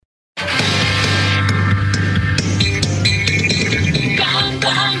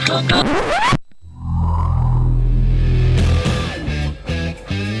You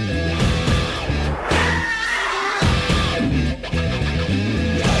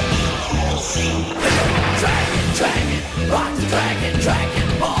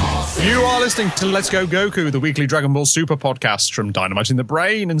are listening to Let's Go Goku, the weekly Dragon Ball Super podcast from Dynamite in the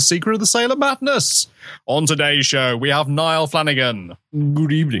Brain and Secret of the Sailor Madness. On today's show, we have Niall Flanagan.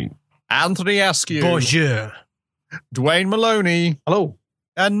 Good evening. Anthony Askew. Bonjour. Dwayne Maloney. Hello.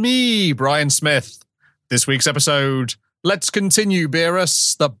 And me, Brian Smith. This week's episode, let's continue,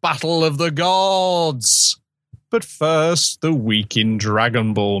 Beerus, the Battle of the Gods. But first, the week in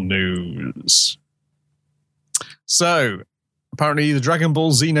Dragon Ball news. So, apparently the Dragon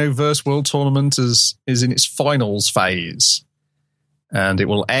Ball Xenoverse World Tournament is in its finals phase. And it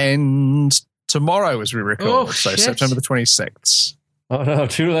will end tomorrow as we record. Oh, so shit. September the 26th. Oh no,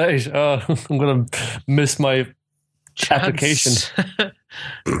 too late. I'm going to miss my application.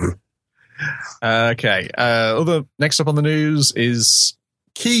 Okay. Next up on the news is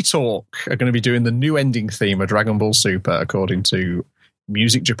Key Talk are going to be doing the new ending theme of Dragon Ball Super according to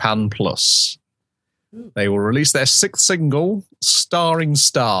Music Japan Plus. They will release their 6th single, Starring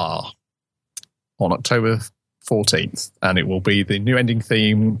Star, on October 14th, and it will be the new ending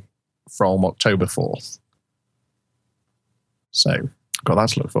theme from October 4th. So, got that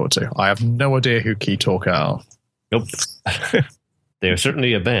to look forward to. I have no idea who Key Talk are. Nope. They're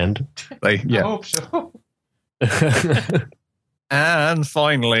certainly a band. I hope so. And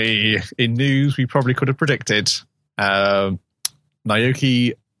finally, in news we probably could have predicted,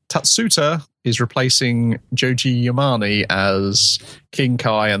 Naoki Tatsuta is replacing Joji Yamane as King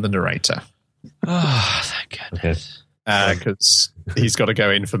Kai and the narrator. Oh, thank goodness. Because he's got to go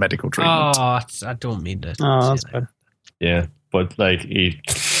in for medical treatment. Oh, I don't mean to. Oh, that's bad. Yeah, but like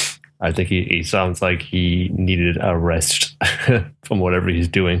I think he sounds like he needed a rest from whatever he's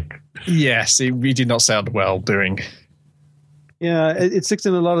doing. Yes, he did not sound well doing. Yeah, it sticks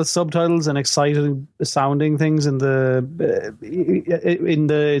in a lot of subtitles and exciting sounding things in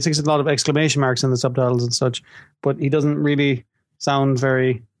it sticks in a lot of exclamation marks in the subtitles and such, but he doesn't really sound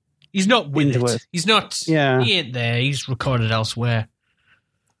very. He's not with into it. it. He's not. Yeah. He ain't there. He's recorded elsewhere.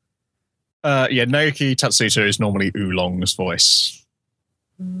 Naoki Tatsuta is normally Oolong's voice.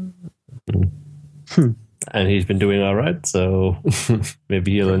 And he's been doing all right, so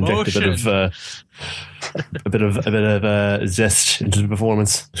maybe he'll inject a bit of zest into the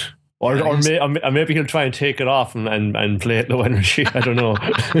performance, or maybe he'll try and take it off and play it low energy. I don't know.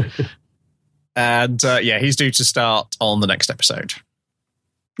 And he's due to start on the next episode.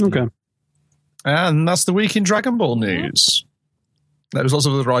 Okay. And that's the week in Dragon Ball news. There was lots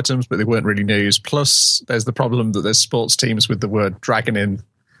of other items, but they weren't really news. Plus, there's the problem that there's sports teams with the word dragon in.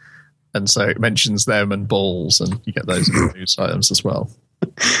 And so it mentions them and balls, and you get those in the news items as well.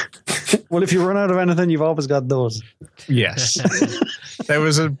 Well, if you run out of anything, you've always got those. Yes. There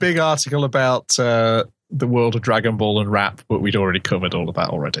was a big article about the world of Dragon Ball and rap, but we'd already covered all of that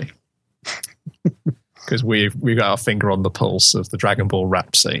already. Because we've got our finger on the pulse of the Dragon Ball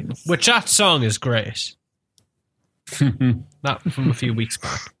rap scene. Which that song is great. That from a few weeks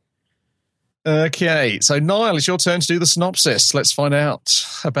back. Okay, so Niall, it's your turn to do the synopsis. Let's find out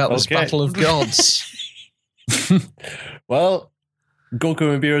about this Battle of Gods. Well,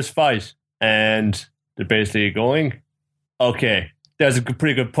 Goku and Beerus fight, and they're basically going, okay, there's a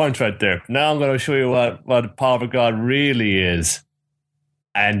pretty good punch right there. Now I'm going to show you what the power of God really is.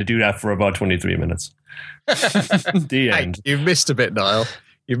 And to do that for about 23 minutes. The end. Hey, you've missed a bit, Niall.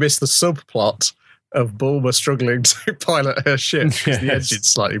 You missed the subplot of Bulma struggling to pilot her ship because the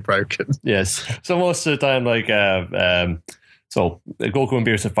engine's slightly broken. Yes. So most of the time, like, so Goku and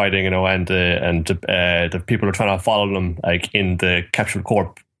Beerus are fighting, and the people are trying to follow them, like in the Captured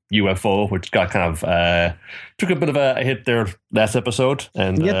Corp UFO, which got kind of took a bit of a hit there last episode,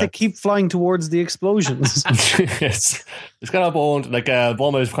 and yet they keep flying towards the explosions. Yes, it's kind of owned. Like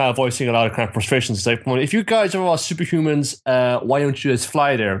Bulma is kind of voicing a lot of kind of frustrations. It's like, if you guys are all superhumans, why don't you just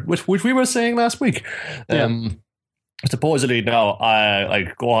fly there? Which we were saying last week. Supposedly now,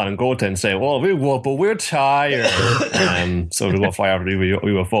 like Gohan and Goten say, "Well, we will, but we're tired." So they go fly out of the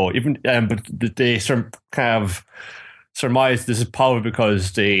UFO. Even, but they sort of kind of surmise this is probably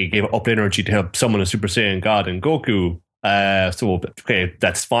because they gave up energy to help summon a Super Saiyan God and Goku. So okay,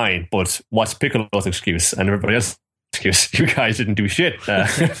 that's fine. But what's Piccolo's excuse and everybody else's excuse? You guys didn't do shit.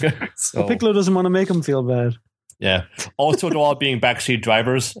 So Piccolo doesn't want to make him feel bad. Yeah. Also, they're all being backseat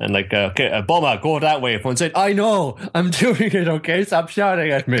drivers and like, Bulma, go that way. Everyone said, I know, I'm doing it, okay? Stop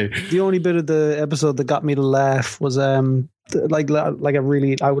shouting at me. The only bit of the episode that got me to laugh was, like a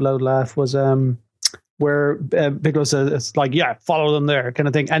really out loud laugh was, where Piccolo says it's like, yeah, follow them there, kind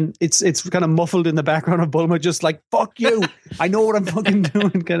of thing, and it's kind of muffled in the background of Bulma, just like, fuck you, I know what I'm fucking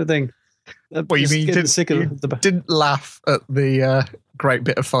doing, kind of thing. What you mean? Didn't laugh at the great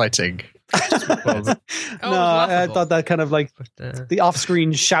bit of fighting? No, I thought that kind of like the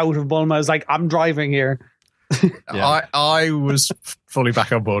off-screen shout of Bulma is like, I'm driving here. I was fully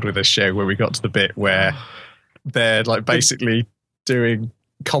back on board with this show where we got to the bit where they're like basically doing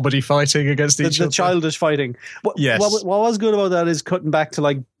comedy fighting against each other. The childish fighting. Yes. What was good about that is cutting back to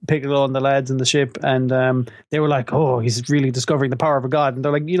like Piccolo and the lads in the ship, and they were like, oh, he's really discovering the power of a god. And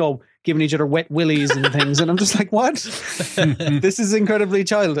they're like, giving each other wet willies and things. And I'm just like, what? This is incredibly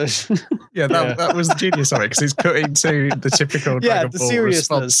childish. That was the genius of it, because he's cutting to the typical Dragon Ball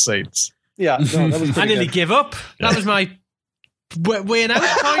response scenes. Yeah, no, that was I nearly good. give up. That was my weighing out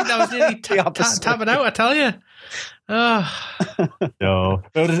point. I was nearly tapping out, I tell you. No,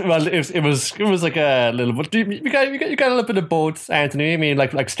 it was like a little. But you got a little bit of both, Anthony. I mean,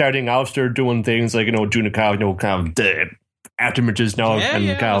 like starting out, they're doing things like doing a kind of the afterimages now,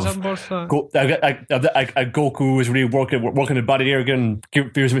 and kind of Goku is really working the body here again. Give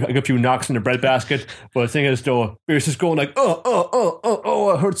Beerus a few knocks in the breadbasket. But the thing is, though, Beerus is going like,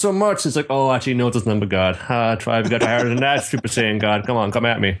 oh, it hurts so much. It's like, oh, actually, no, it doesn't. I'm a god. Try to get harder than that. Super Saiyan God, come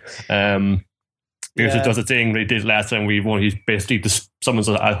at me. Beerus does a thing they did last time we won. He's basically just summons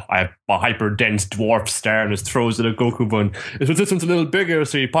a hyper dense dwarf star and just throws it at Goku. But this one's a little bigger,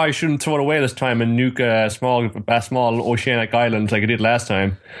 so you probably shouldn't throw it away this time and nuke a small oceanic island like he did last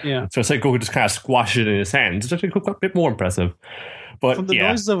time. Yeah. So it's like Goku just kind of squashed it in his hand. It's actually a bit more impressive. But from the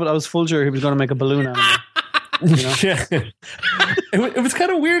noises of it, I was full sure he was going to make a balloon out of it. Yeah, it was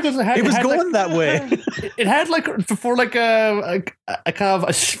kind of weird because it was going that way. It had like before like a kind of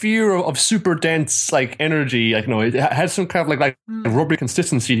a sphere of super dense like energy. Like it had some kind of like rubbery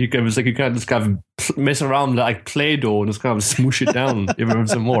consistency. It was like you kind of just kind of mess around like Play-Doh and just kind of smoosh it down even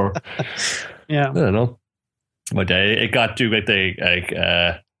some more. Yeah, I don't know, but it got to like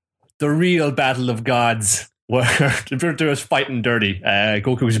the real battle of gods. Where they're just fighting dirty.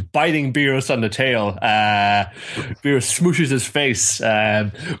 Goku's biting Beerus on the tail. Beerus smooshes his face.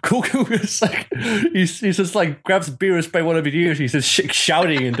 Goku is like, he's just like grabs Beerus by one of his ears. He's just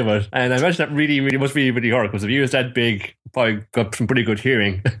shouting into it. And I imagine that really must be really hard, because if he was that big, probably got some pretty good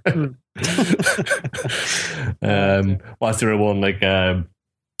hearing. Whilst the other one, like,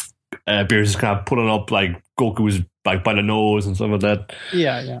 Beerus is kind of pulling up like Goku's like by the nose and stuff like that.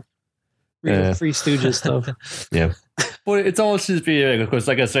 Yeah. Real Three Stooges stuff. Yeah. But it's all just because,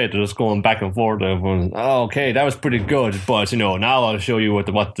 like I said, they're just going back and forth. Okay, that was pretty good. But, now I'll show you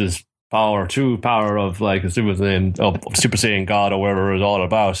what this true power of like of Super Saiyan God or whatever is all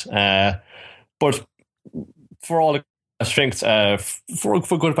about. But for all the strengths, for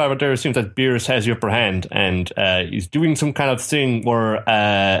good power, there seems that Beerus has the upper hand, and he's doing some kind of thing where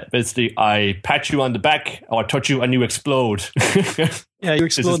basically I pat you on the back or touch you and you explode. Yeah, you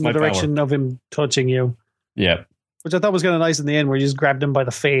explode in the direction of him touching you. Yeah. Which I thought was kind of nice in the end, where you just grabbed him by the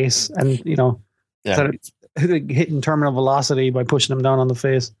face and, hitting terminal velocity by pushing him down on the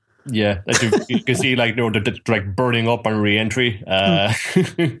face. Yeah, you can see like they're like burning up on re-entry, and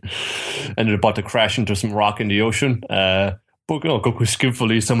they're about to crash into some rock in the ocean. But Goku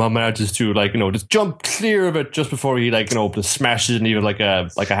skillfully somehow manages to just jump clear of it just before he just smashes it into like a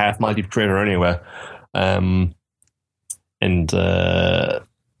half mile deep crater anyway.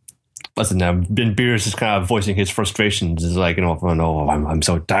 What's it now? Ben Beerus is kind of voicing his frustrations. Is like, I'm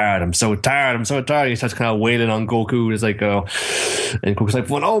so tired. I'm so tired. He starts kind of wailing on Goku. It's like, and Goku's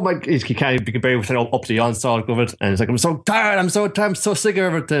like, he can't be barely up to the onslaught of it. And it's like, I'm so tired. I'm so sick of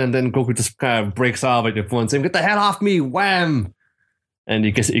everything. And then Goku just kind of breaks off at the phone saying, get the hell off me, wham! And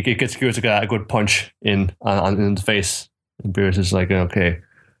he gets a good punch in the face. And Beerus is like, okay,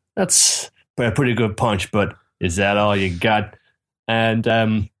 that's a pretty good punch, but is that all you got?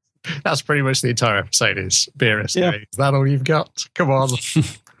 And that's pretty much the entire episode is Beerus. Yeah. Is that all you've got? Come on.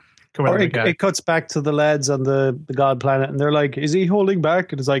 Or it cuts back to the lads on the God planet, and they're like, is he holding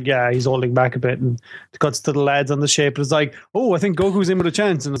back? And it's like, yeah, he's holding back a bit. And it cuts to the lads on the ship, and it's like, oh, I think Goku's in with a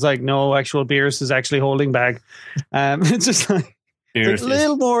chance. And it's like, no, actual Beerus is actually holding back. It's just like,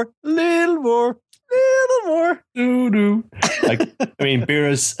 little more.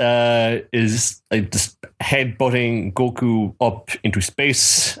 Beerus is like just headbutting Goku up into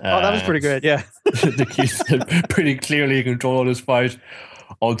space. That was pretty good, yeah. He's pretty clearly controlling this fight.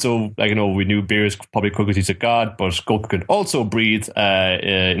 Also, we knew Beerus probably could because he's a god, but Goku can also breathe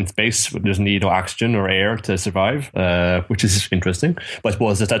in space. There's need no oxygen or air to survive, which is interesting. But I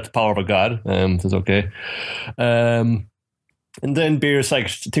suppose that's the power of a god, so it's okay. And then Beerus like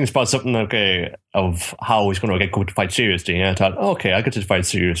thinks about something of how he's going to get Goku to fight seriously. And I thought, okay, I get to fight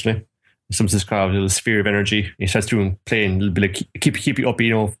seriously. Some this kind of little sphere of energy. He starts playing a little bit of keep you up,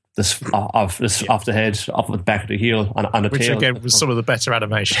 this off the head, off the back of the heel, on the which tail. Which again was some of the better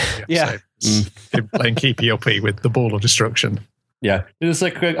animation. Yeah. Him playing Keepy Uppy with the ball of destruction. Yeah, it's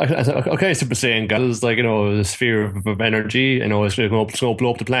like okay, Super Saiyan God is like a sphere of energy. It's going to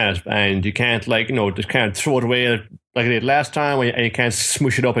blow up the planet, and you can't just can't throw it away like I did last time, and you can't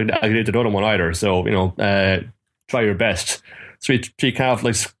smush it up like I did the other one either. So try your best. So he kind of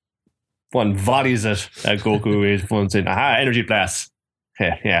like one volleys it at Goku. Is one saying, "Aha, energy blast."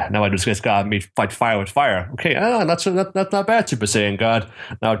 Okay, yeah. Now I just got me fight fire with fire. Okay, that's not bad, Super Saiyan God.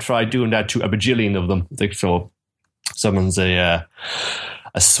 Now try doing that to a bajillion of them. So. Summons a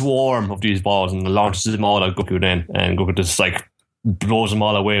swarm of these balls and launches them all at Goku then, and Goku just like blows them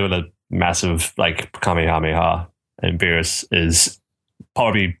all away with a massive like Kamehameha, and Beerus is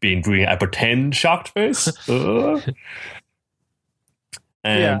probably doing a pretend shocked face.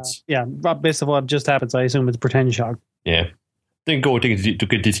 And yeah, based on what just happened, I assume it's pretend shock. Yeah, then Goku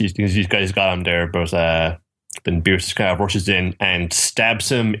thinks these guys got him there, but then Beerus kind of rushes in and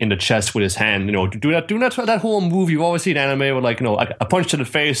stabs him in the chest with his hand. Do that whole move you've always seen in anime with a punch to the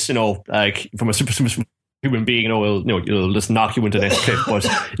face, like from a super human being, it'll just knock you into the next clip. But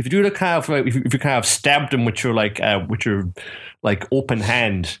if you do the kind of if you kind of stab them with your open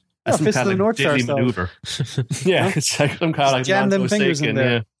hand, that's some kind of like deadly maneuver. Yeah, it's like some kind of like jam them fingers in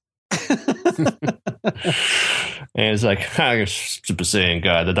there. And it's like Super Saiyan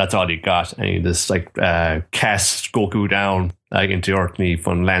God, that's all he got, and he just casts Goku down into Earth, and he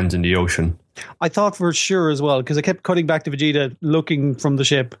lands in the ocean. I thought for sure as well, because I kept cutting back to Vegeta looking from the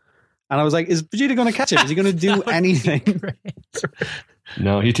ship, and I was like, is Vegeta going to catch him? Is he going to do anything?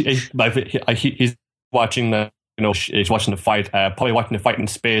 No, he's watching the. He's watching the fight, probably watching the fight in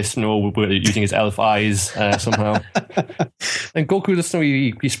space, using his elf eyes somehow. And Goku just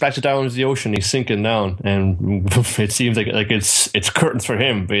he splashes down into the ocean, he's sinking down, and it seems like it's curtains for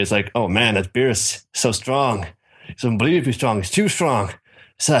him, but he's like, oh man, that Beerus so strong. He's unbelievably strong, he's too strong.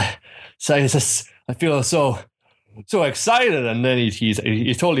 So I feel so excited, and then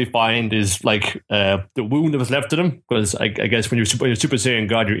he's totally fine. There's the wound that was left to him, because I guess when you're Super Saiyan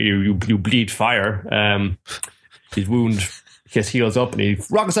God, you bleed fire. His wound gets heals up, and he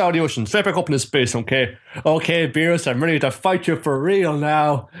rocks out of the ocean, straight back up into space. Okay, Beerus, I'm ready to fight you for real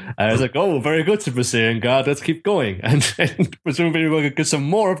now. And I was like, oh, very good, Super Saiyan God, let's keep going. And presumably we're going to get some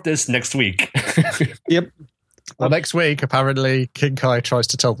more of this next week. Yep. Well, next week, apparently, King Kai tries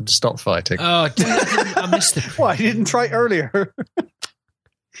to tell them to stop fighting. Oh, I missed it. Why? He didn't try earlier.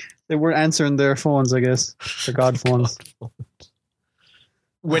 They weren't answering their phones, I guess. Their God phones.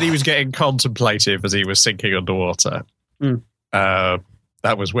 When he was getting contemplative as he was sinking underwater,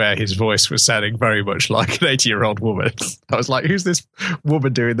 that was where his voice was sounding very much like an 80-year-old woman. I was like, who's this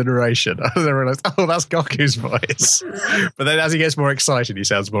woman doing the narration? And then I realized, oh, that's Goku's voice. But then as he gets more excited, he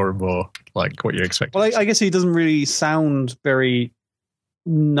sounds more and more like what you expect. Well, I guess he doesn't really sound very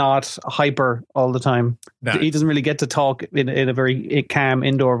not hyper all the time. No. He doesn't really get to talk in a very calm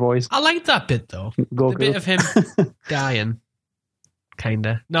indoor voice. I like that bit, though. Goku. The bit of him dying.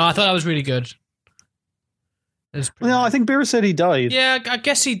 Kinda. No, I thought that was really good. No, I think Beerus said he died. Yeah, I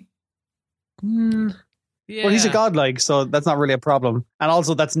guess he. Yeah. Well, he's a godlike, so that's not really a problem, and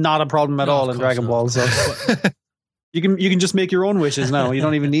also that's not a problem at all in Dragon Ball. So you can just make your own wishes now. You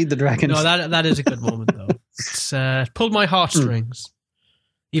don't even need the dragons. No, that is a good moment though. It's pulled my heartstrings,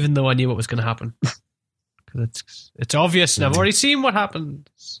 even though I knew what was going to happen. Because it's obvious, and I've already seen what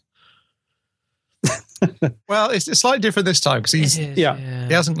happens. Well, it's slightly different this time because he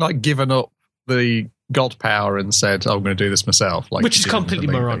hasn't given up the god power and said, "I'm going to do this myself," which is completely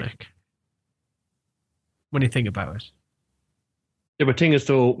moronic when you think about it. Yeah, but thing is,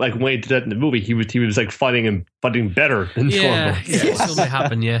 though, when he did that in the movie, he was fighting better than Scorpion. Yeah, it still may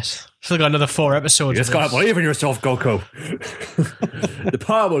happen. Yes, still got another 4 episodes. You just gotta believe in yourself, Goku. The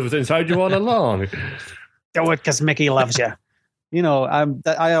power was inside you all along. Do it because Mickey loves you.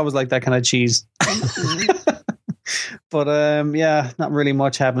 I always like that kind of cheese. But not really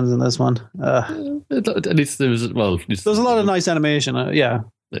much happens in this one. At least there's a lot of nice animation.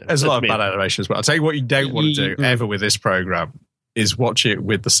 There's a lot of bad animation as well. I'll tell you what you don't want to do ever with this program is watch it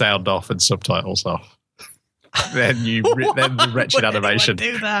with the sound off and subtitles off. Then then the wretched animation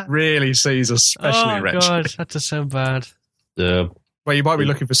really sees especially wretched. Oh god, that does sound bad. Well, you might be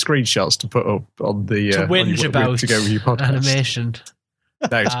looking for screenshots to put up on the to whinge about to go with your podcast. Animation.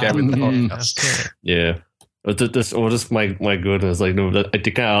 No, to go with the podcast. Yeah. Just my goodness, like,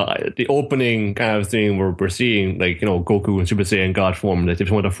 the opening kind of thing where we're seeing, like, Goku and Super Saiyan God form. Like, they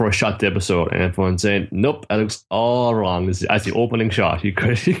just want the first shot the episode, and everyone's saying, "Nope, that looks all wrong." That's the opening shot. You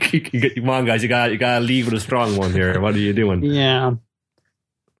come on, guys, you gotta leave with a strong one here. What are you doing? Yeah,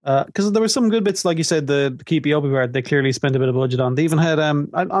 because there were some good bits, like you said, the Keep You Up part. They clearly spent a bit of budget on. They even had I'm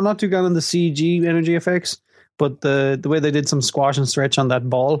not too good on the CG energy effects, but the way they did some squash and stretch on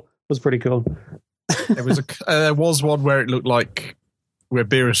that ball was pretty cool. There was one where it looked like where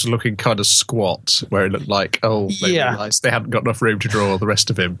Beerus was looking kind of squat, where it looked like they realised they hadn't got enough room to draw the rest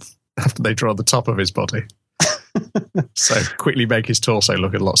of him after they draw the top of his body. So quickly make his torso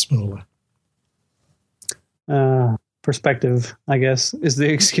look a lot smaller. Perspective, I guess, is the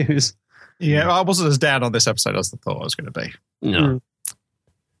excuse. Yeah, I wasn't as down on this episode as I thought I was going to be. No.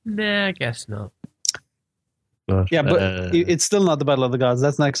 Nah, I guess not. But it's still not the Battle of the Gods.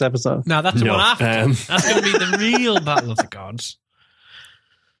 That's next episode. No, that's the one after. That's going to be the real Battle of the Gods.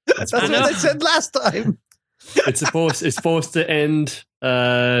 That's what I said last time. It's supposed to end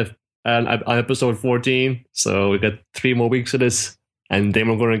on episode 14, so we got 3 more weeks of this, and then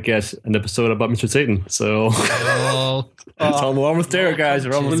we're going to get an episode about Mr. Satan. So it's almost there, guys.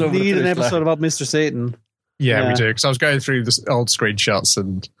 We're almost over. We need an episode about Mr. Satan. Yeah, we do. Because I was going through the old screenshots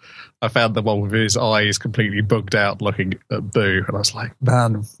and I found the one with his eyes completely bugged out looking at Boo. And I was like,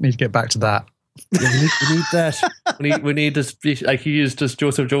 man, we need to get back to that. Yeah, we need that. We need this. Like, he is just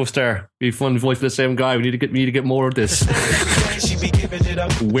Joseph Joestar. Be fun voice for the same guy. We need to get more of this.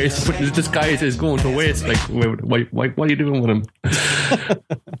 Waste. This guy is going to waste. Like, what are you doing with him?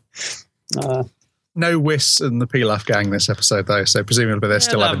 No Whis and the Pilaf gang this episode, though. So presumably they're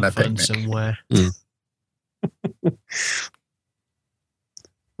still having their picnic somewhere.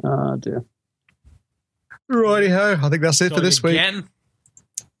 Oh dear. Righty-ho. I think that's it for this week.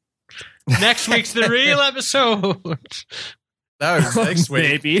 Next week's the real episode. No, next week.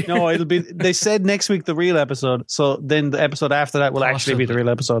 Maybe. No, it'll be. They said next week the real episode. So then the episode after that will actually be the real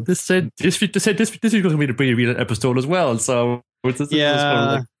episode. This week week is going to be the real episode as well. So that's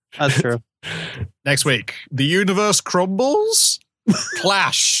true. Next week, the universe crumbles.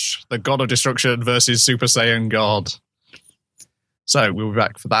 Clash, the God of Destruction versus Super Saiyan God. So we'll be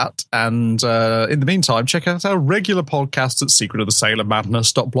back for that. And in the meantime, check out our regular podcasts at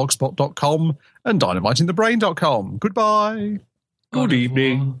secretofthesailormadness.blogspot.com and dynamitingthebrain.com. Goodbye. Good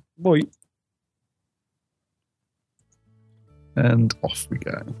evening. Bye. And off we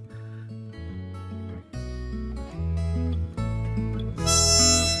go.